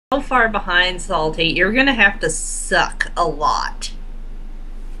so far behind, Salty. You're gonna have to suck a lot.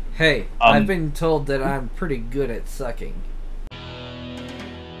 Hey, I've been told that I'm pretty good at sucking.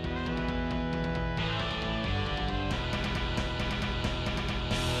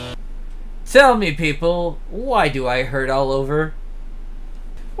 Tell me, people, why do I hurt all over?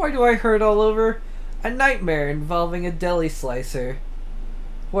 Why do I hurt all over? A nightmare involving a deli slicer.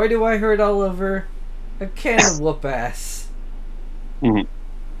 Why do I hurt all over? A can of whoop ass.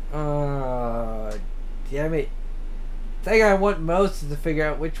 Damn it. The thing I want most is to figure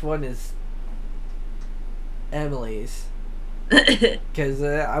out which one is Emily's. Because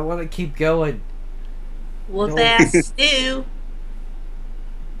I want to keep going. Whoop ass stew.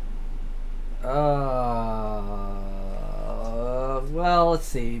 Well, let's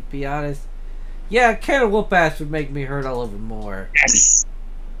see. Be honest. Yeah, a can of whoop ass would make me hurt all over more. Yes.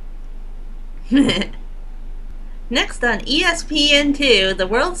 Next on ESPN2, the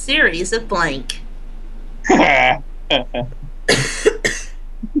World Series of blank.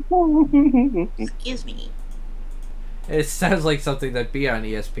 Excuse me. It sounds like something that'd be on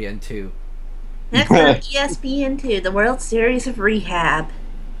ESPN2. Next on ESPN2, the World Series of rehab.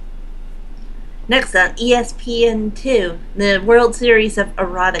 Next on ESPN2, the World Series of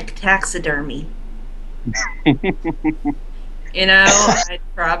erotic taxidermy. You know, I'd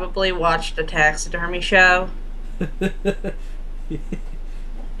probably watched a taxidermy show.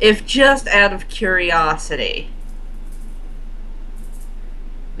 If just out of curiosity.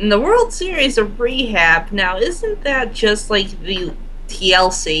 And the World Series of Rehab, now isn't that just like the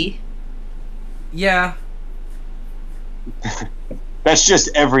TLC? Yeah. That's just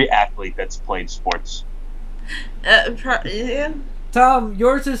every athlete that's played sports. Yeah. Tom,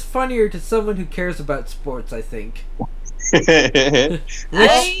 yours is funnier to someone who cares about sports, I think. You're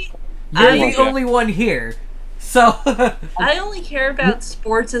the only one here. So I only care about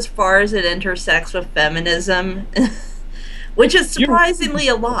sports as far as it intersects with feminism, which is surprisingly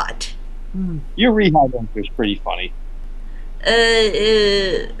a lot. Your rehab answer is pretty funny.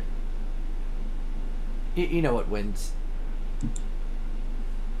 You know what wins.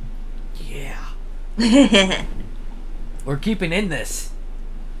 Yeah. We're keeping in this.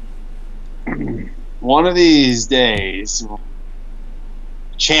 One of these days,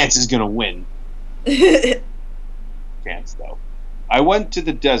 Chance is gonna win. Chance, though. I went to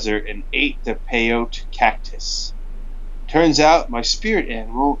the desert and ate the peyote cactus. Turns out my spirit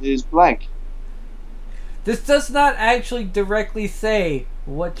animal is blank. This does not actually directly say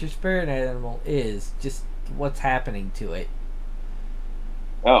what your spirit animal is, just what's happening to it.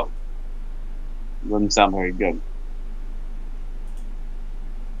 Oh. Doesn't sound very good.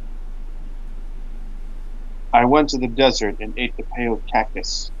 I went to the desert and ate the peyote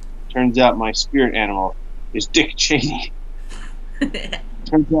cactus. Turns out my spirit animal is Dick Cheney.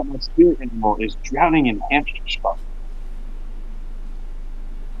 Turns out my spirit animal is drowning in hamster stuff.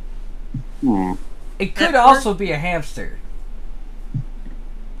 It could also be a hamster.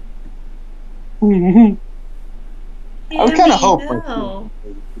 I was kind of hoping. No.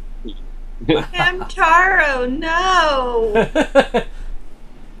 Hamtaro, no!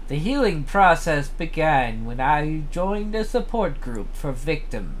 The healing process began when I joined a support group for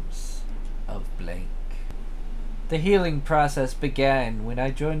victims of blank. The healing process began when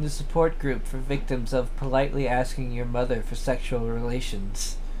I joined a support group for victims of politely asking your mother for sexual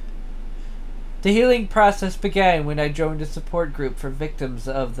relations. The healing process began when I joined a support group for victims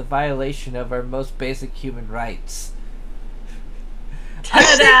of the violation of our most basic human rights.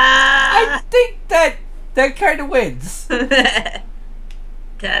 Ta-da! I think that kind of wins.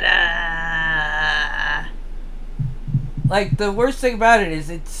 Ta-da! Like, the worst thing about it is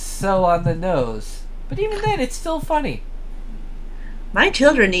it's so on the nose. But even then, it's still funny. My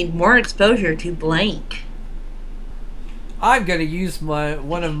children need more exposure to blank. I'm gonna use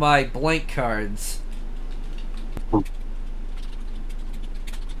one of my blank cards.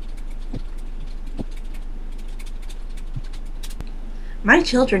 My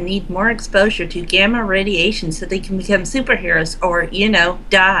children need more exposure to gamma radiation so they can become superheroes or, you know,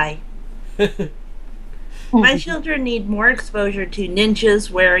 die. My children need more exposure to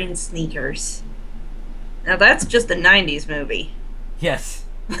ninjas wearing sneakers. Now that's just a 90s movie. Yes.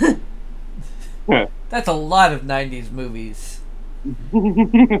 That's a lot of 90s movies.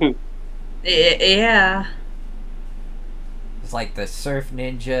 Yeah. It's like the Surf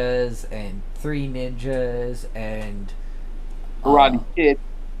Ninjas and Three Ninjas and... Karate Kid.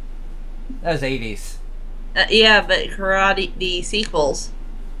 That was 80s. Yeah, but Karate, the sequels.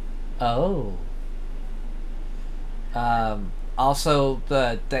 Oh. Also,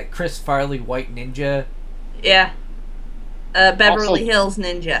 that Chris Farley White Ninja. Yeah. Beverly Also- Hills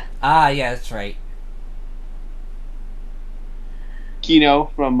Ninja. Ah, yeah, that's right.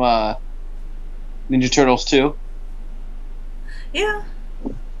 Kino from Ninja Turtles 2. Yeah.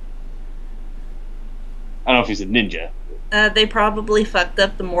 I don't know if he's a ninja. They probably fucked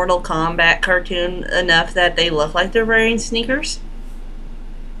up the Mortal Kombat cartoon enough that they look like they're wearing sneakers.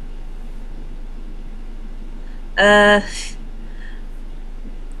 Uh,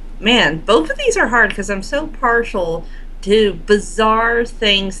 Man, both of these are hard because I'm so partial to bizarre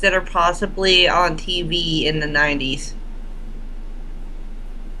things that are possibly on TV in the 90s.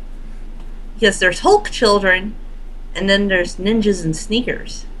 Because there's Hulk children, and then there's ninjas and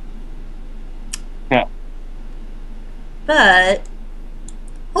sneakers. Yeah. But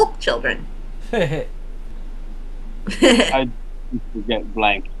Hulk children. I forget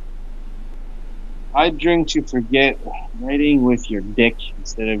blank. I drink to forget writing with your dick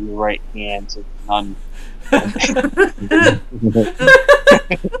instead of your right hand, so none.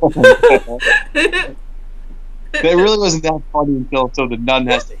 That really wasn't that funny until the nun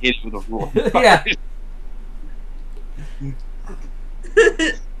has to hit it with a ruler. Yeah.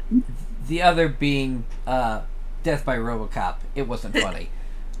 The other being Death by Robocop. It wasn't funny.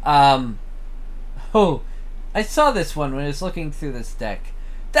 Oh, I saw this one when I was looking through this deck.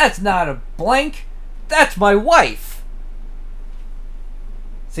 That's not a blank. That's my wife.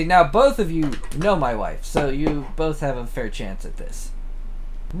 See, now both of you know my wife, so you both have a fair chance at this.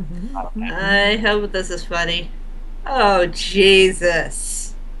 I hope this is funny. Oh,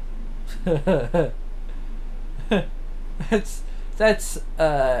 Jesus. That's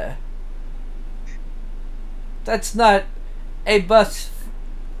not a bus.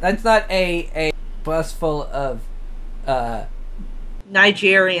 That's not a bus full of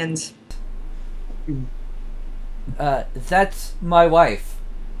Nigerians. That's my wife.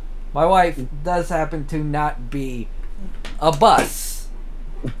 My wife does happen to not be a bus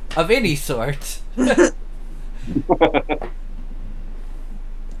of any sort.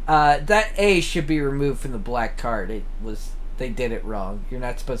 That A should be removed from the black card. They did it wrong. You're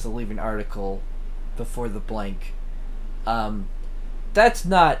not supposed to leave an article before the blank. That's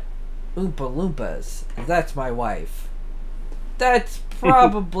not Oompa Loompas. That's my wife. That's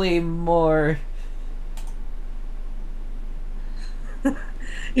probably more.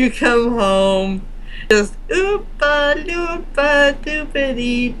 You come home, just oompa loompa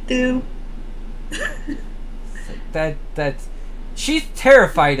doopity doo. That's. She's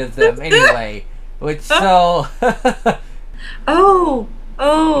terrified of them anyway. Which so. Oh,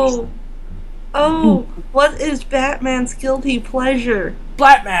 what is Batman's guilty pleasure?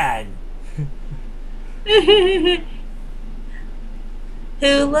 Batman! Who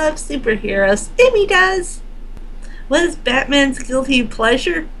loves superheroes? Timmy does. What is Batman's guilty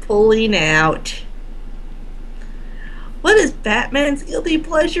pleasure? Pulling out. What is Batman's guilty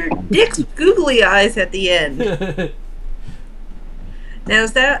pleasure? Dick's googly eyes at the end. Now,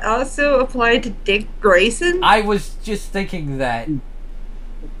 does that also apply to Dick Grayson? I was just thinking that.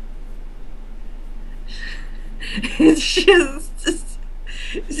 It's just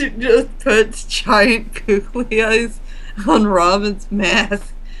puts giant googly eyes on Robin's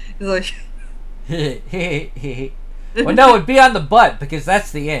mask. He's like, Well, no, it'd be on the butt because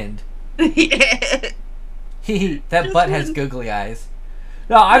that's the end. yeah. That butt has googly eyes.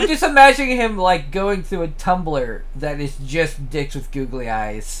 No, I'm just imagining him like going through a Tumblr that is just dicks with googly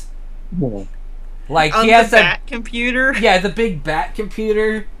eyes. Yeah. Like On he has the that bat computer. Yeah, the big bat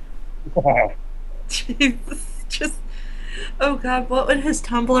computer. Jesus, just oh god, what would his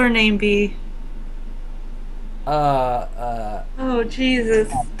Tumblr name be? Oh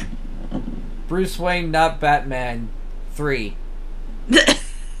Jesus. Bruce Wayne, not Batman 3.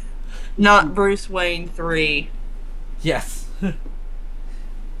 Not Bruce Wayne 3. Yes.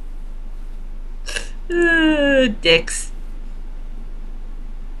 Dicks.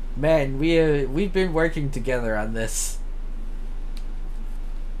 Man, we've been working together on this.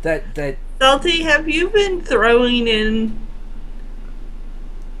 That Salty, have you been throwing in?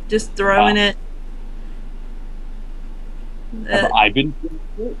 Just throwing it. Have I been?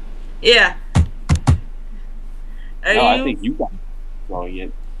 Yeah. Are No, you? I think you got throwing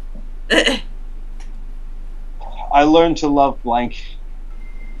it. I learned to love blank.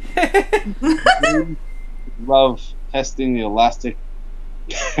 Love testing the elastic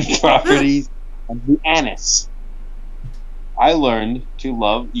properties of the anise. I learned to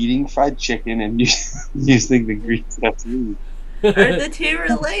love eating fried chicken and using the grease that's used. Are the two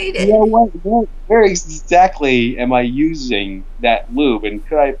related? Yeah, where exactly am I using that lube, and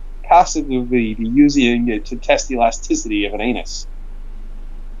could I possibly be using it to test the elasticity of an anus?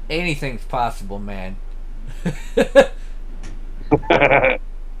 anything's possible, man. That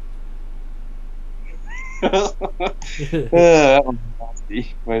one's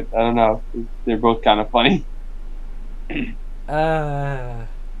nasty, but I don't know. They're both kind of funny.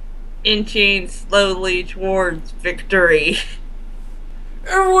 Inching slowly towards victory.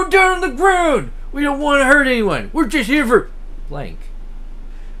 Everyone down on the ground! We don't want to hurt anyone. We're just here for blank.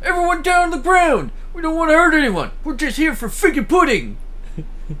 Everyone down on the ground! We don't want to hurt anyone. We're just here for freaking pudding.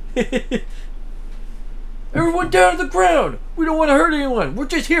 Everyone down on the ground! We don't want to hurt anyone. We're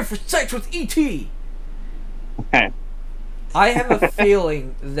just here for sex with E.T. I have a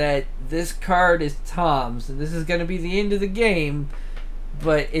feeling that this card is Tom's, and this is going to be the end of the game,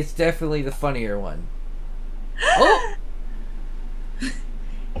 but it's definitely the funnier one. Oh!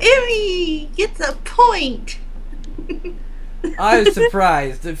 Emmy gets a point. I was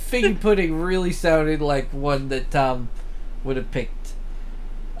surprised. The figgy pudding really sounded like one that Tom would have picked.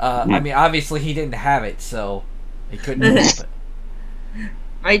 I mean, obviously he didn't have it, so he couldn't help it.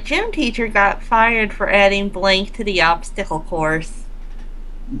 My gym teacher got fired for adding blank to the obstacle course.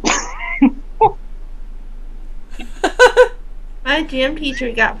 My gym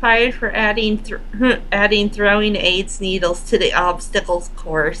teacher got fired for adding throwing AIDS needles to the obstacles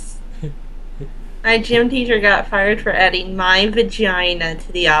course. My gym teacher got fired for adding my vagina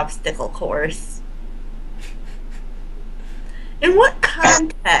to the obstacle course. In what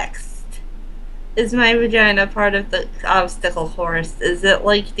context is my vagina part of the obstacle course? Is it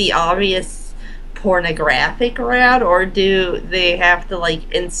like the obvious pornographic route, or do they have to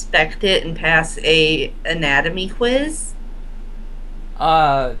like inspect it and pass a anatomy quiz?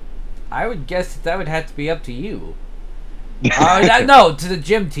 I would guess that would have to be up to you. No, to the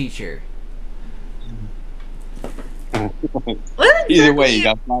gym teacher. Either way, you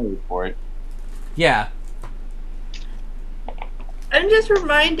got fired for it. Yeah. I'm just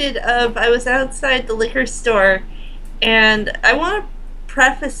reminded of, I was outside the liquor store, and I want to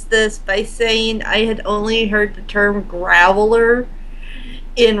preface this by saying I had only heard the term growler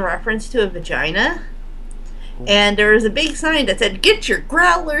in reference to a vagina. And there was a big sign that said, "Get your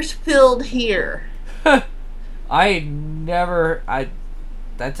growlers filled here." That's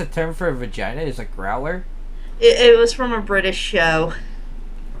a term for a vagina, is a growler? It was from a British show.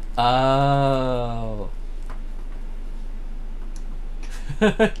 Oh.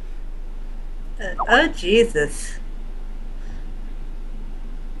 Oh, Jesus.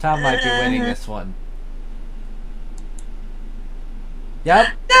 Tom might be winning this one. Yep.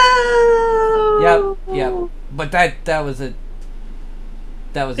 No! Yep. But that was a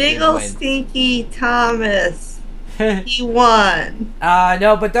big good ol' win. stinky Thomas. He won.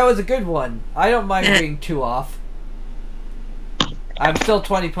 No, but that was a good one. I don't mind being 2 off. I'm still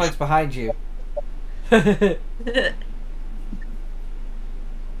 20 points behind you.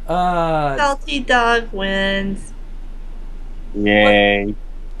 Salty dog wins. Yay.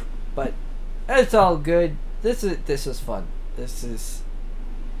 But it's all good. This is fun. This is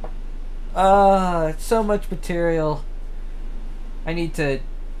it's so much material. This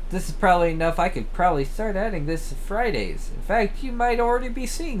is probably enough. I could probably start adding this to Fridays. In fact, you might already be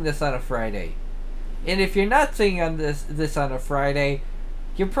seeing this on a Friday. And if you're not seeing on this on a Friday,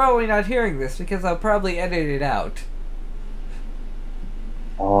 you're probably not hearing this because I'll probably edit it out.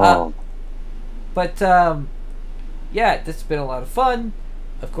 Oh. Yeah, this has been a lot of fun.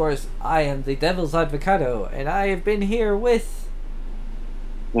 Of course, I am the Devil's Advocado, and I have been here with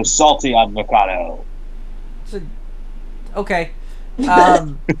The salty avocado. Okay.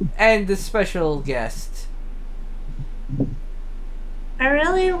 And the special guest. I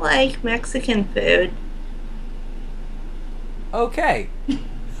really like Mexican food. Okay.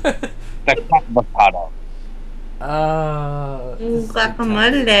 The avocado.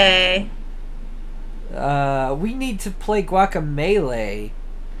 Guacamole. We need to play Guacamelee.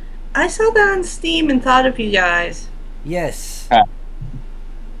 I saw that on Steam and thought of you guys. Yes. Huh.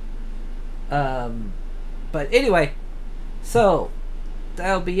 But anyway, so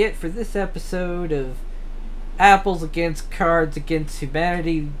that'll be it for this episode of Apples Against Cards Against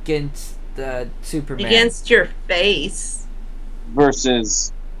Humanity Against Superman. Against your face.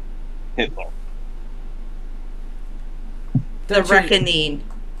 Versus Hitler. The Reckoning.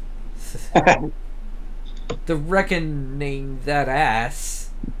 The Reckoning that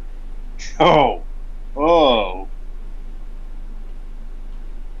ass. Oh. Oh.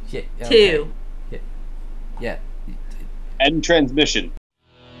 Yeah, okay. 2. Yeah. End transmission.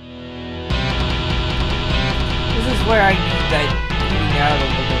 This is where I need that eating out a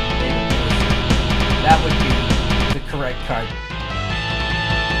little bit. That would be the correct card.